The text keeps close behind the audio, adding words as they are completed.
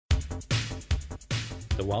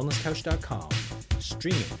thewellnesscouch.com,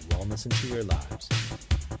 streaming wellness into your lives.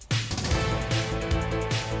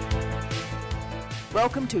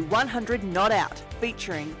 Welcome to 100 Not Out,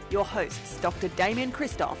 featuring your hosts Dr. Damien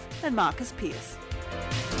Christoph and Marcus Pearce.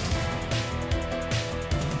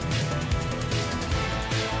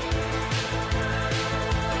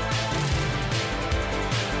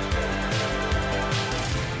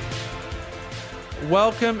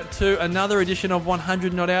 Welcome to another edition of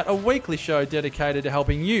 100 Not Out, a weekly show dedicated to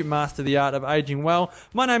helping you master the art of aging well.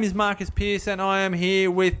 My name is Marcus Pearce and I am here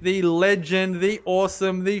with the legend, the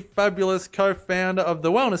awesome, the fabulous co-founder of The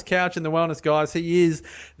Wellness Couch and The Wellness Guys. He is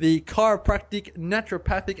the chiropractic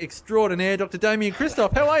naturopathic extraordinaire, Dr. Damien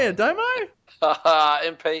Christoph. How are you, Damo?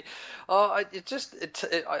 MP.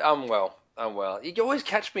 I'm well. You always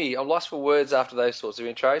catch me. I'm lost for words after those sorts of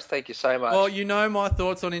intros. Thank you so much. Well, you know my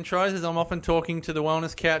thoughts on intros, as I'm often talking to the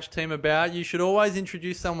Wellness Couch team about. You should always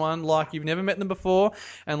introduce someone like you've never met them before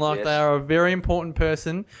and like they are a very important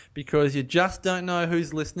person, because you just don't know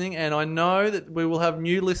who's listening. And I know that we will have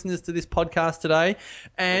new listeners to this podcast today.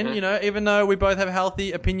 And, you know, even though we both have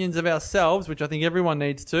healthy opinions of ourselves, which I think everyone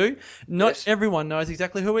needs to, not everyone knows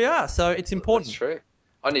exactly who we are. So it's important. That's true.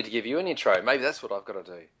 I need to give you an intro. Maybe that's what I've got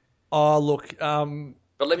to do. Oh, look. But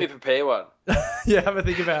let me prepare one. Yeah, have a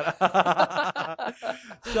think about it.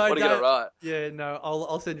 So what are you going to write? Yeah, no,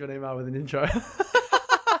 I'll send you an email with an intro.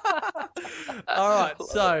 All right,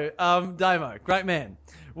 so Damo, great man.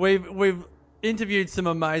 We've interviewed some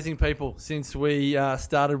amazing people since we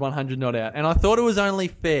started 100 Not Out, and I thought it was only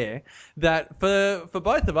fair that for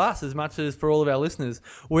both of us, as much as for all of our listeners,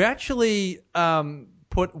 we actually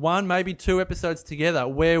put one, maybe two episodes together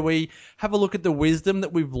where we have a look at the wisdom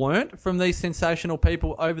that we've learnt from these sensational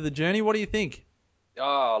people over the journey. What do you think?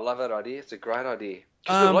 Oh, I love that idea. It's a great idea.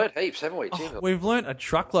 Because we've learnt heaps, haven't we, Tim? We've learnt a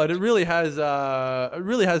truckload. It really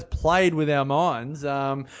has played with our minds.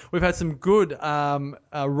 We've had some good,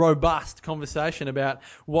 robust conversation about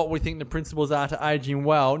what we think the principles are to aging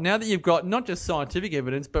well. Now that you've got not just scientific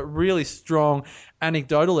evidence, but really strong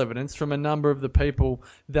anecdotal evidence from a number of the people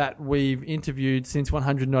that we've interviewed since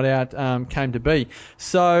 100 Not Out came to be.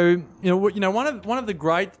 So, one of the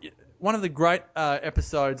great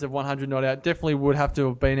episodes of 100 Not Out definitely would have to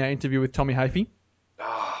have been our interview with Tommy Hafey.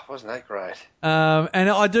 Oh, wasn't that great? And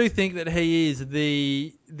I do think that he is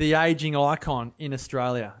the aging icon in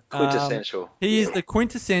Australia. Quintessential. He is the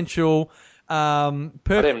quintessential perfect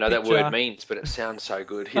I don't even know picture. that word means, but it sounds so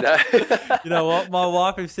good, you know? You know what? My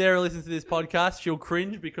wife, if Sarah listens to this podcast, she'll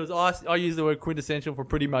cringe because I use the word quintessential for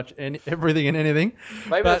pretty much everything and anything.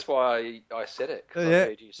 Maybe that's why I said it. I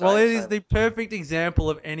heard you say it is the perfect example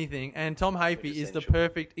of anything, and Tom Hafey is the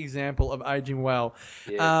perfect example of aging well.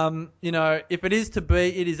 Yeah. If it is to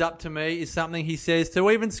be, it is up to me, is something he says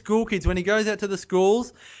to even school kids when he goes out to the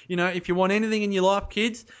schools. If you want anything in your life,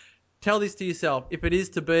 kids, tell this to yourself. If it is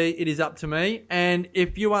to be, it is up to me. And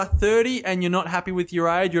if you are 30 and you're not happy with your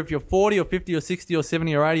age, or if you're 40 or 50 or 60 or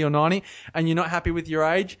 70 or 80 or 90 and you're not happy with your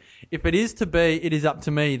age, if it is to be, it is up to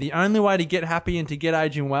me. The only way to get happy and to get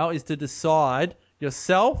aging well is to decide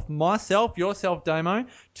yourself, Damo,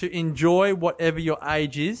 to enjoy whatever your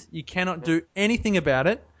age is. You cannot do anything about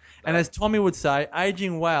it. And as Tommy would say,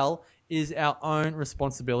 aging well is our own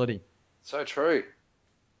responsibility. So true.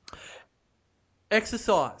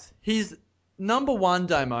 Exercise. His number one,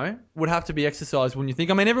 Damo, would have to be exercise, wouldn't you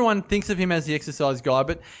think? I mean, everyone thinks of him as the exercise guy,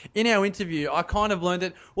 but in our interview, I kind of learned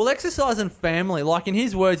that, exercise and family, like in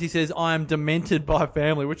his words, he says, I am demented by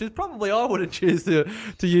family, which is probably I would have choose to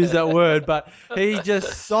use that word, but he's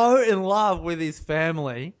just so in love with his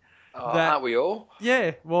family. Aren't we all?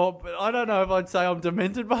 Yeah, but I don't know if I'd say I'm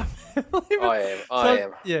demented by family. I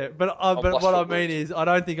am. Yeah, but what I mean is, I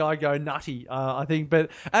don't think I go nutty. I think,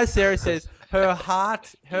 but as Sarah says, her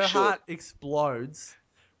heart explodes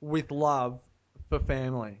with love for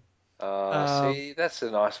family. See, that's a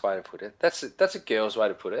nice way to put it. That's a girl's way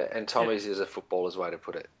to put it, and Tommy's is a footballer's way to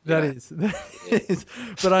put it. That is.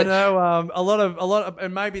 But I know a lot of,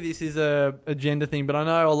 and maybe this is a gender thing, but I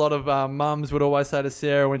know a lot of mums would always say to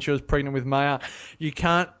Sarah when she was pregnant with Maya, you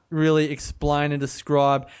can't really explain and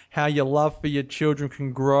describe how your love for your children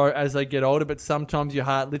can grow as they get older, but sometimes your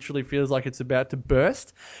heart literally feels like it's about to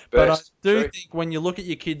burst. But I do think when you look at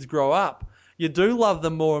your kids grow up, you do love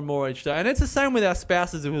them more and more each day. And it's the same with our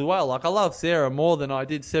spouses as well. Like, I love Sarah more than I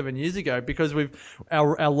did 7 years ago because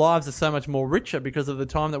our lives are so much more richer because of the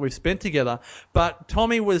time that we've spent together. But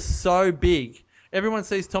Tommy was so big. Everyone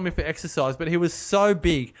sees Tommy for exercise, but he was so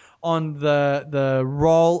big on the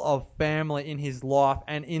role of family in his life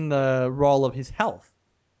and in the role of his health.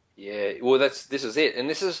 Yeah, well, this is it, and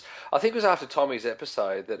I think it was after Tommy's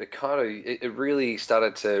episode that it really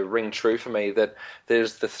started to ring true for me that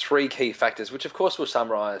there's the three key factors, which of course we'll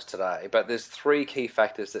summarise today, but there's three key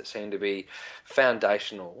factors that seem to be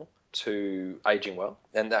foundational to aging well,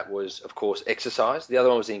 and that was, of course, exercise. The other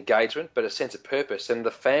one was engagement, but a sense of purpose, and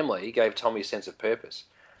the family gave Tommy a sense of purpose.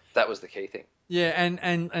 That was the key thing. Yeah,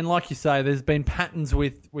 and like you say, there's been patterns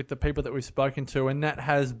with the people that we've spoken to, and that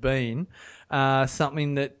has been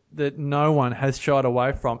something that no one has shied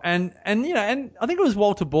away from. And you know, and I think it was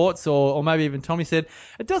Walter Bortz or maybe even Tommy said,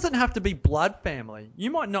 it doesn't have to be blood family. You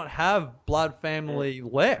might not have blood family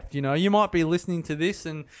left. You know, you might be listening to this,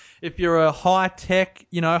 and if you're a high tech,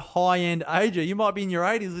 you know, high end ager, you might be in your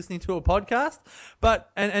 80s listening to a podcast,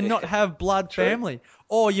 but and not have blood family.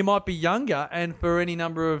 Or you might be younger and for any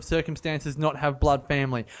number of circumstances not have blood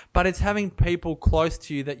family. But it's having people close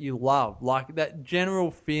to you that you love. Like that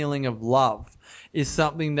general feeling of love is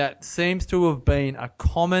something that seems to have been a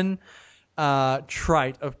common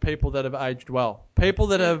trait of people that have aged well. People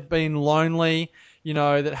that have been lonely, you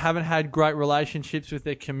know, that haven't had great relationships with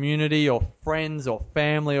their community or friends or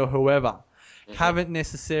family or whoever, haven't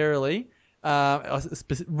necessarily,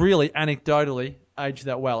 really anecdotally, aged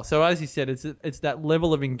that well. So as you said, it's that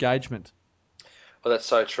level of engagement. Well, that's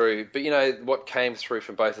so true. But you know what came through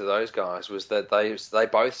from both of those guys was that they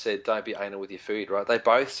both said, "Don't be anal with your food." Right? They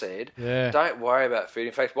both said, "Don't worry about food."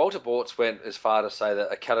 In fact, Walter Bortz went as far to say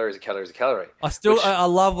that a calorie is a calorie is a calorie. I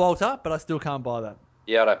love Walter, but I still can't buy that.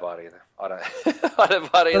 Yeah, I don't buy it either. I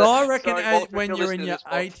don't buy it either. But I reckon when you're in your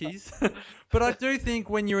 80s, but I do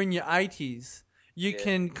think when you're in your 80s,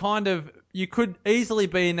 you could easily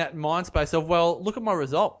be in that mind space of, well, look at my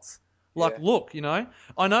results. Like, look, you know,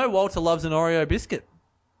 I know Walter loves an Oreo biscuit.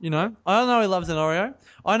 You know, I know he loves an Oreo.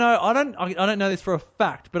 I don't know this for a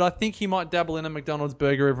fact, but I think he might dabble in a McDonald's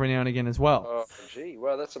burger every now and again as well. Oh, gee,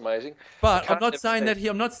 well, that's amazing. But I'm not saying that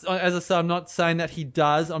I'm not saying that he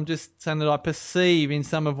does. I'm just saying that I perceive in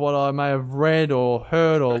some of what I may have read or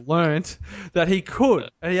heard or learnt that he could,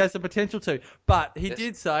 and he has the potential to. But he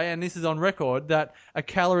did say, and this is on record, that a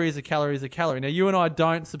calorie is a calorie is a calorie. Now, you and I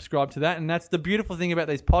don't subscribe to that, and that's the beautiful thing about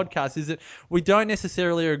these podcasts is that we don't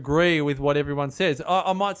necessarily agree with what everyone says.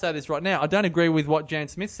 I might say this right now. I don't agree with what Jan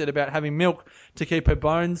Smith said about having milk to keep her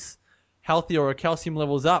bones healthy or her calcium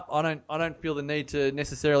levels up. I don't feel the need to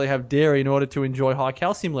necessarily have dairy in order to enjoy high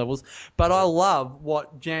calcium levels. But I love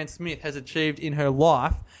what Jan Smith has achieved in her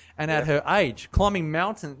life and at her age. Climbing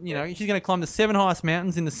mountains, you know, she's going to climb the 7 highest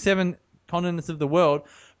mountains in the 7 continents of the world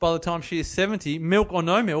by the time she is 70. Milk or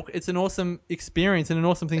no milk, it's an awesome experience and an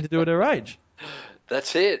awesome thing to do at her age.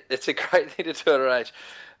 That's it. It's a great thing to do at her age.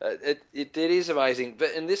 It is amazing,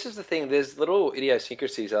 and this is the thing. There's little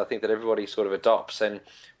idiosyncrasies I think that everybody sort of adopts, and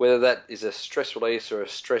whether that is a stress release or a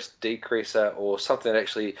stress decreaser or something that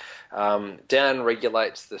actually down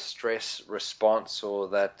regulates the stress response or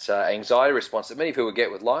that anxiety response that many people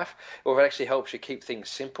get with life, or if it actually helps you keep things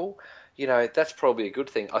simple. You know, that's probably a good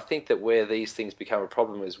thing. I think that where these things become a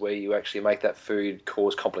problem is where you actually make that food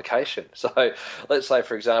cause complication. So let's say,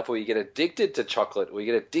 for example, you get addicted to chocolate, or you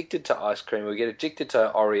get addicted to ice cream, or you get addicted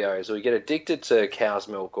to Oreos, or you get addicted to cow's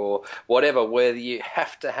milk or whatever, where you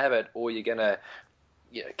have to have it or you're going to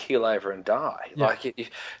keel over and die. Yeah. Like if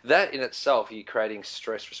that in itself, you're creating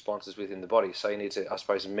stress responses within the body. So you need to, I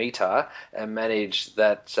suppose, meter and manage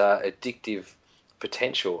that addictive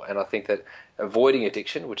potential. And I think that avoiding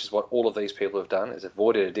addiction, which is what all of these people have done, is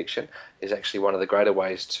avoided addiction, is actually one of the greater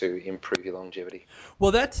ways to improve your longevity.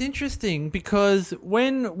 Well, that's interesting because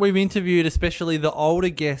when we've interviewed especially the older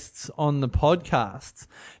guests on the podcasts,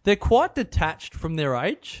 they're quite detached from their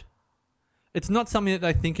age. It's not something that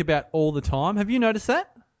they think about all the time. Have you noticed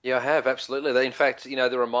that? Yeah, I have, absolutely. In fact,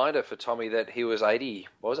 the reminder for Tommy that he was 80,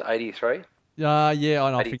 what was it, 83? Yeah,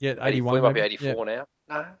 I forget, 81. He might be 84 now.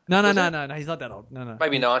 No, he's not that old. No.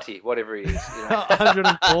 Maybe 90, whatever he is.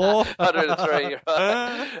 104. 103,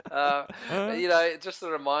 right. Just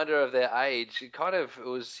the reminder of their age, it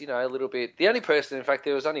was, a little bit... The only person, in fact,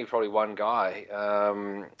 there was only probably one guy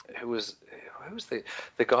who was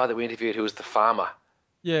the guy that we interviewed who was the farmer.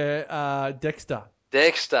 Yeah, Dexter.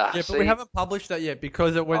 Yeah, but we haven't published that yet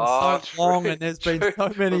because it went so long and there's been so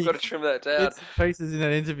many We've got to trim that down. Bits and pieces in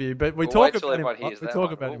that interview. But we talk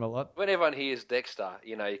about him a lot. When everyone hears Dexter,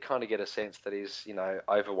 you kind of get a sense that he's,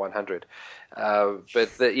 over 100. But,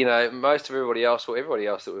 most of everybody else or everybody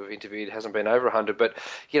else that we've interviewed hasn't been over 100. But,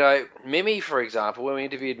 Mimi, for example, when we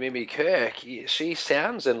interviewed Mimi Kirk, she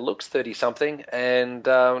sounds and looks 30-something. And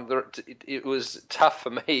it was tough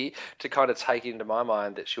for me to kind of take into my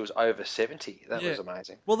mind that she was over 70. That was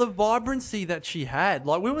amazing. Well, the vibrancy that she had,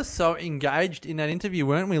 like, we were so engaged in that interview,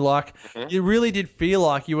 weren't we? Like, you really did feel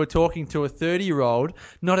like you were talking to a 30-year-old,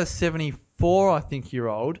 not a 74, I think, year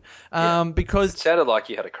old. Because it sounded like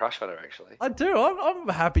you had a crush on her, actually. I do. I'm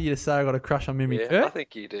happy to say I got a crush on Mimi Kurt. I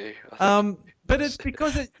think you do. But it's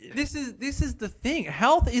because this is the thing.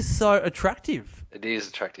 Health is so attractive. It is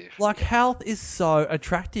attractive. Like, health is so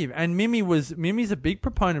attractive. And Mimi's a big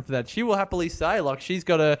proponent for that. She will happily say, like, she's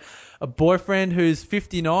got a boyfriend who's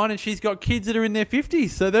 59 and she's got kids that are in their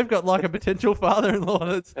 50s. So they've got, like, a potential father-in-law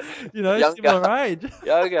that's, younger. Similar age.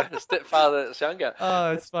 Younger. A stepfather that's younger.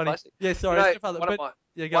 Oh, it's funny. Classic. Yeah, sorry. Stepfather. One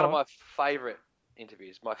of my favourite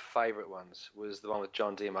interviews, my favourite ones, was the one with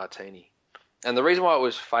John DeMartini. And the reason why it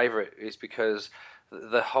was favourite is because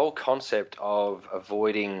the whole concept of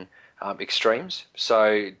avoiding extremes,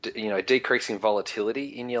 so decreasing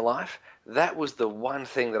volatility in your life, that was the one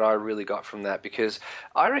thing that I really got from that, because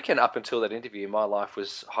I reckon up until that interview my life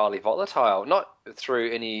was highly volatile, not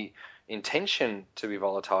through any intention to be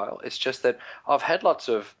volatile. It's just that I've had lots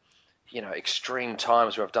of extreme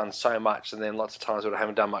times where I've done so much, and then lots of times where I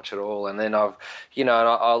haven't done much at all, and then I'll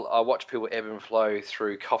watch people ebb and flow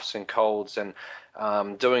through coughs and colds, and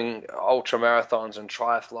doing ultra marathons and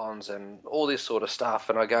triathlons and all this sort of stuff,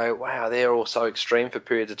 and I go, wow, they're all so extreme for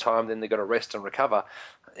periods of time, then they've got to rest and recover.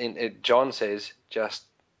 And John says, just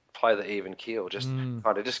play the even keel, just kind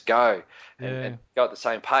of just go and go at the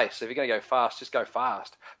same pace. So if you're going to go fast, just go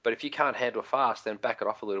fast, but if you can't handle fast, then back it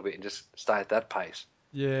off a little bit and just stay at that pace.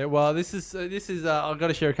 Yeah, well, this is I've got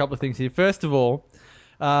to share a couple of things here. First of all,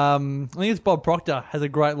 I think it's Bob Proctor has a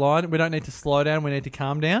great line. We don't need to slow down, we need to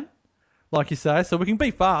calm down, like you say. So we can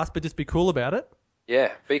be fast, but just be cool about it.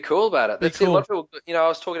 Yeah, be cool about it. That's cool. A lot of people, I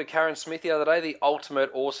was talking to Karen Smith the other day, the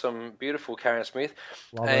ultimate, awesome, beautiful Karen Smith,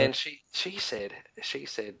 and she said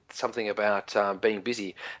something about being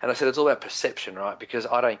busy, and I said it's all about perception, right? Because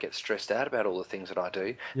I don't get stressed out about all the things that I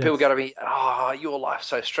do. Yes. People go to me, your life's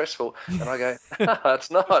so stressful, and I go, no,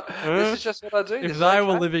 it's not. This is just what I do. If they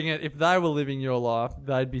were living your life,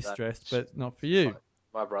 they'd be stressed, but not for you.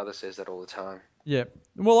 My brother says that all the time. Yeah,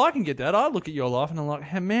 well, I can get that. I look at your life and I'm like,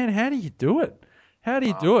 hey, man, how do you do it? How do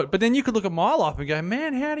you do it? But then you could look at my life and go,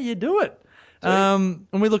 man, how do you do it? And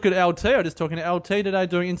we look at LT. I was just talking to LT today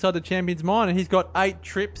doing Inside the Champions Mind, and he's got 8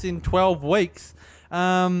 trips in 12 weeks.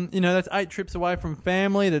 That's 8 trips away from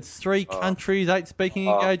family. That's 3 countries, 8 speaking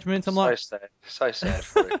engagements. I'm like, so sad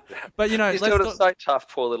for him. But he's doing it so tough,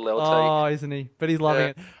 poor little LT. Oh, isn't he? But he's loving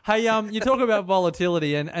it. Hey, you talk about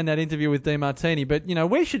volatility and that interview with DeMartini, but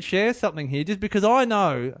we should share something here, just because I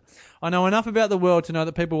know enough about the world to know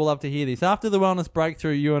that people will love to hear this. After the wellness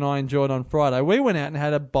breakthrough you and I enjoyed on Friday, we went out and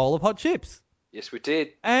had a bowl of hot chips. Yes, we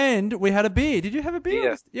did. And we had a beer. Did you have a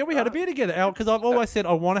beer? Yeah, we had a beer together, because I've always said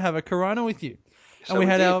I want to have a Corona with you. And we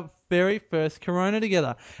had our very first Corona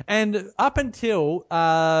together. And up until...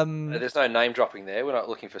 There's no name dropping there. We're not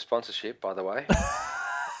looking for sponsorship, by the way.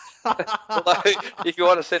 Although, if you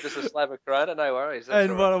want to send us a slab of Corona, no worries.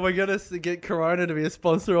 And what, are we going to get Corona to be a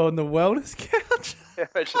sponsor on the Wellness Couch?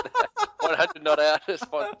 Imagine that. 100 not out is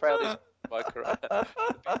proudly by Corona.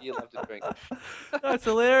 You love to drink. That's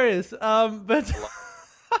hilarious.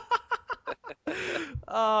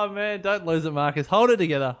 Oh, man, don't lose it, Marcus. Hold it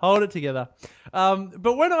together.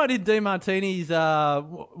 But when I did DeMartini's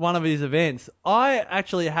one of his events, I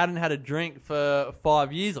actually hadn't had a drink for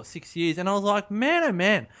 5 years or 6 years, and I was like, man, oh,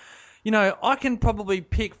 man. I can probably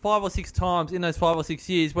pick 5 or 6 times in those 5 or 6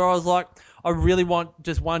 years where I was like, I really want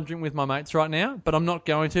just one drink with my mates right now, but I'm not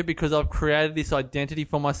going to, because I've created this identity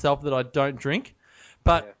for myself that I don't drink.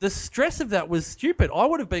 But the stress of that was stupid. I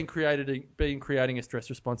would have been creating a stress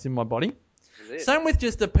response in my body. Same with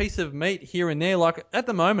just a piece of meat here and there. Like, at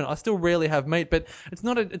the moment, I still rarely have meat, but it's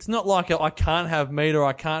not like I can't have meat or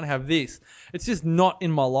I can't have this. It's just not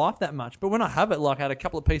in my life that much. But when I have it, like I had a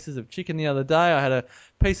couple of pieces of chicken the other day. I had a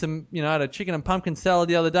piece of, I had a chicken and pumpkin salad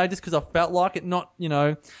the other day, just because I felt like it.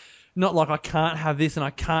 Not like I can't have this and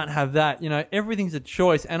I can't have that. Everything's a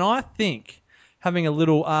choice. And I think, having a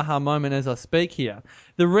little aha moment as I speak here,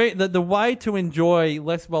 the way to enjoy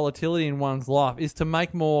less volatility in one's life is to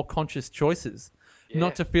make more conscious choices,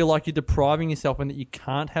 not to feel like you're depriving yourself and that you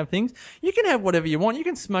can't have things. You can have whatever you want. You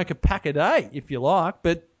can smoke a pack a day if you like,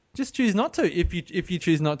 but just choose not to if you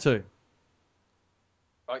choose not to.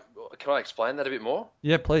 Can I explain that a bit more?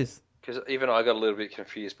 Yeah, please. Because even I got a little bit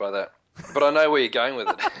confused by that. But I know where you're going with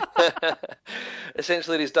it.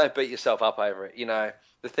 Essentially, it is don't beat yourself up over it.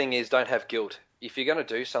 The thing is, don't have guilt. If you're going to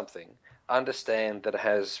do something, understand that it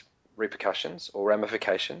has repercussions or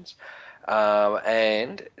ramifications,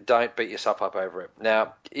 and don't beat yourself up over it.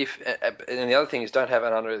 Now, and the other thing is don't have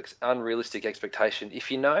an unrealistic expectation.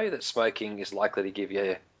 If you know that smoking is likely to give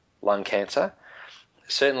you lung cancer,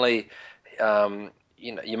 certainly,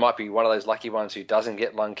 you might be one of those lucky ones who doesn't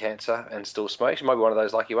get lung cancer and still smokes. You might be one of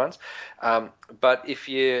those lucky ones. But if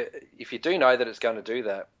you do know that it's going to do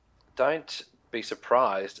that, don't be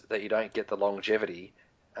surprised that you don't get the longevity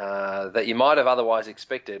that you might have otherwise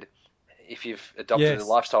expected if you've adopted a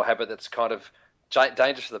lifestyle habit that's kind of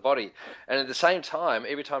dangerous to the body. And at the same time,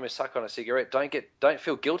 every time you suck on a cigarette, don't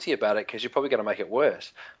feel guilty about it, because you're probably going to make it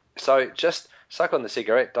worse. So just suck on the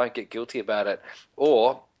cigarette, don't get guilty about it,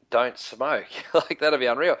 or don't smoke. Like, that'd be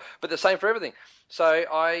unreal. But the same for everything. So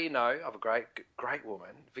I know of a great woman,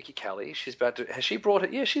 Vicky Kelly. She's brought her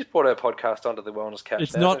podcast onto the Wellness Couch.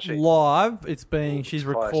 It's not live. She's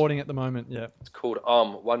recording at the moment. Yeah. It's called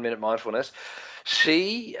 1 Minute Mindfulness.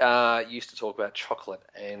 She used to talk about chocolate,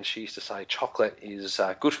 and she used to say chocolate is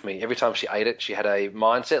good for me. Every time she ate it, she had a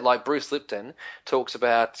mindset like Bruce Lipton talks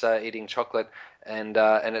about eating chocolate, and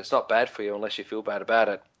it's not bad for you unless you feel bad about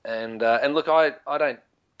it. And look, I don't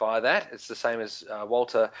buy that. It's the same as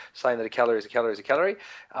Walter saying that a calorie is a calorie is a calorie.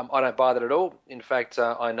 I don't buy that at all. In fact,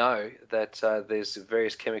 I know that there's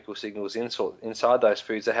various chemical signals inside those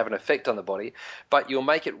foods that have an effect on the body, but you'll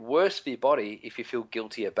make it worse for your body if you feel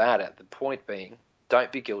guilty about it. The point being,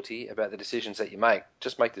 don't be guilty about the decisions that you make.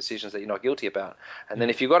 Just make decisions that you're not guilty about. And then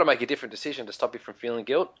if you've got to make a different decision to stop you from feeling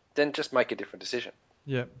guilt, then just make a different decision.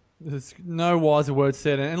 Yeah, there's no wiser words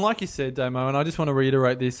said. And like you said, Damo, and I just want to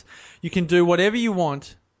reiterate this, you can do whatever you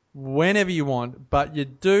want, whenever you want, but you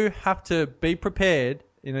do have to be prepared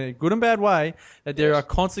in a good and bad way that there are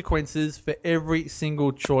consequences for every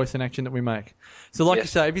single choice and action that we make. So like you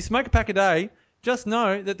say, if you smoke a pack a day, just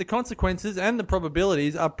know that the consequences and the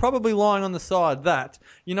probabilities are probably lying on the side that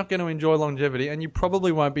you're not going to enjoy longevity, and you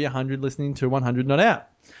probably won't be 100 listening to 100 Not Out.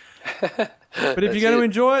 But if you're going to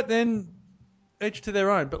enjoy it, then each to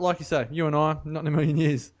their own. But like you say, you and I, not in a million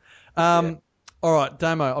years. All right,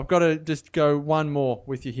 Damo, I've got to just go one more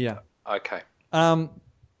with you here. Okay.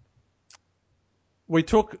 We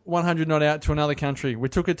took 100 Not Out to another country. We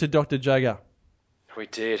took it to Dr. Jagger. We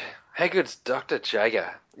did. How good's Dr. Jagger?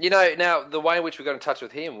 Now, the way in which we got in touch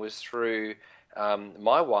with him was through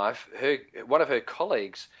my wife. One of her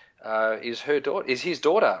colleagues is his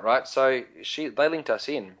daughter, right? So they linked us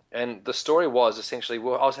in. And the story was essentially,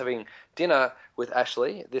 I was having dinner with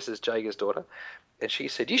Ashley. This is Jagger's daughter. And she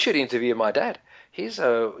said, "You should interview my dad. He's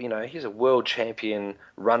a world champion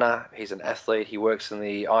runner. He's an athlete. He works in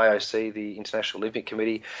the IOC, the International Olympic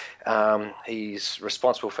Committee. He's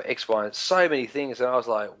responsible for X, Y, and so many things." And I was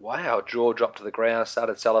like, "Wow!" Jaw dropped to the ground,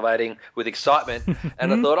 started salivating with excitement.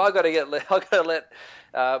 And I thought, I got to let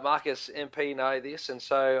Marcus MP know this. And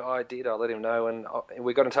so I did. I let him know, and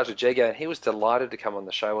we got in touch with Jagger, and he was delighted to come on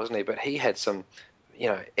the show, wasn't he? But he had some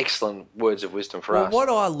excellent words of wisdom for us. What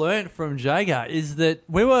I learned from Jagger is that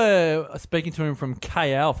we were speaking to him from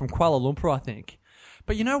KL, from Kuala Lumpur, I think.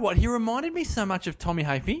 But you know what? He reminded me so much of Tommy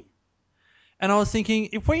Hafey. And I was thinking,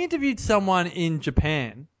 if we interviewed someone in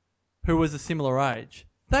Japan who was a similar age,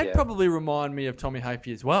 they'd probably remind me of Tommy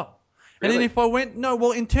Hafey as well. Really? And then if I went,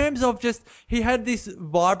 in terms of just, he had this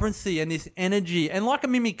vibrancy and this energy, and like a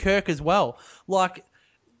Mimi Kirk as well, like,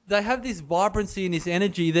 they have this vibrancy and this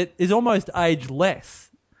energy that is almost ageless.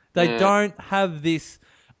 They don't have this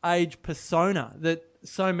age persona that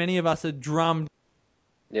so many of us are drummed.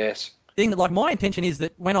 Yes. Like, my intention is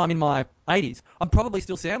that when I'm in my 80s, I'm probably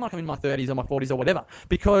still sound like I'm in my 30s or my 40s or whatever,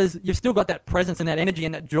 because you've still got that presence and that energy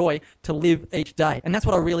and that joy to live each day. And that's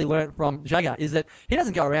what I really learned from Jagger, is that he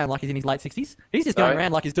doesn't go around like he's in his late 60s. He's just going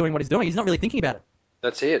around like he's doing what he's doing. He's not really thinking about it.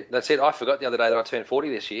 That's it. I forgot the other day that I turned 40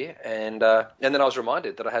 this year, and then I was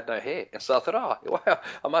reminded that I had no hair, and so I thought, wow,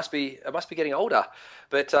 I must be getting older.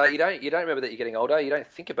 But you don't remember that you're getting older. You don't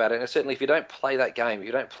think about it, and certainly if you don't play that game, if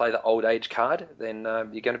you don't play the old age card, then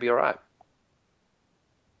you're going to be all right.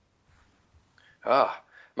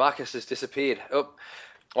 Marcus has disappeared.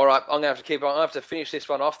 All right, I'm going to have to keep on. I have to finish this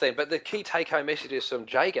one off then. But the key take-home messages from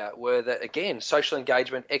Jagger were that, again, social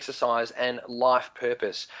engagement, exercise, and life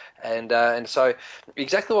purpose. And so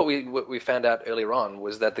exactly what we found out earlier on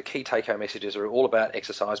was that the key take-home messages are all about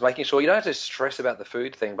exercise, making sure you don't have to stress about the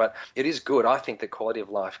food thing, but it is good. I think the quality of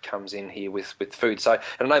life comes in here with food. So,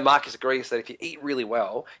 and I know Marcus agrees that if you eat really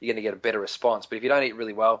well, you're going to get a better response. But if you don't eat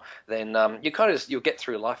really well, then you'll get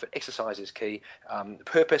through life. But exercise is key.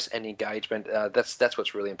 Purpose and engagement, that's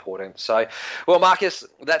what's really important. So, well, Marcus,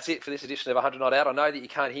 that's it for this edition of 100 Not Out. I know that you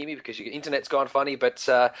can't hear me because your internet's gone funny, but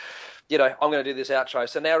I'm going to do this outro.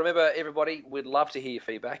 So now remember, everybody, we'd love to hear your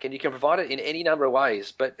feedback, and you can provide it in any number of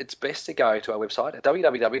ways, but it's best to go to our website at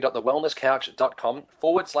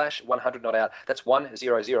www.thewellnesscouch.com/100 not out. That's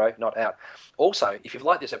 100 not out. Also, if you've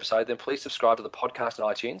liked this episode, then please subscribe to the podcast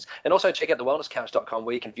on iTunes, and also check out thewellnesscouch.com,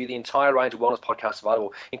 where you can view the entire range of wellness podcasts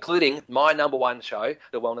available, including my number one show,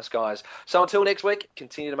 The Wellness Guys. So until next week,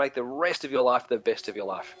 continue to make the rest of your life the best of your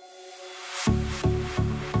life.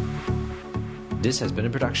 This has been a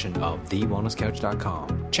production of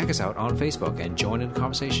TheWellnessCouch.com. Check us out on Facebook and join in the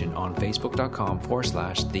conversation on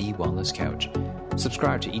Facebook.com/The Wellness Couch.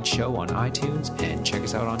 Subscribe to each show on iTunes and check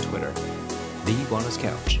us out on Twitter. The Wellness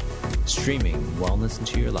Couch, streaming wellness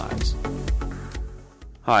into your lives.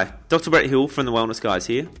 Hi, Dr. Brett Hill from The Wellness Guys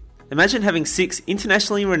here. Imagine having 6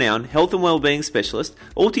 internationally renowned health and wellbeing specialists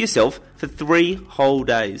all to yourself for 3 whole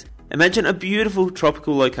days. Imagine a beautiful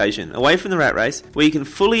tropical location away from the rat race where you can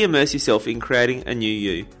fully immerse yourself in creating a new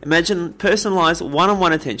you. Imagine personalised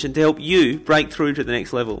one-on-one attention to help you break through to the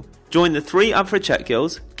next level. Join the 3 Up for a Chat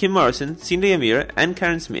girls, Kim Morrison, Cindy Amira and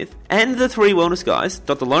Karen Smith, and the 3 wellness guys,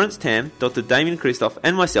 Dr. Lawrence Tam, Dr. Damien Christoph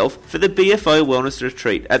and myself, for the BFO Wellness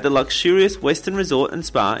Retreat at the luxurious Western Resort and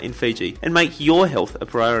Spa in Fiji, and make your health a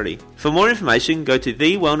priority. For more information, go to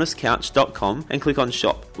thewellnesscouch.com and click on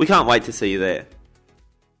shop. We can't wait to see you there.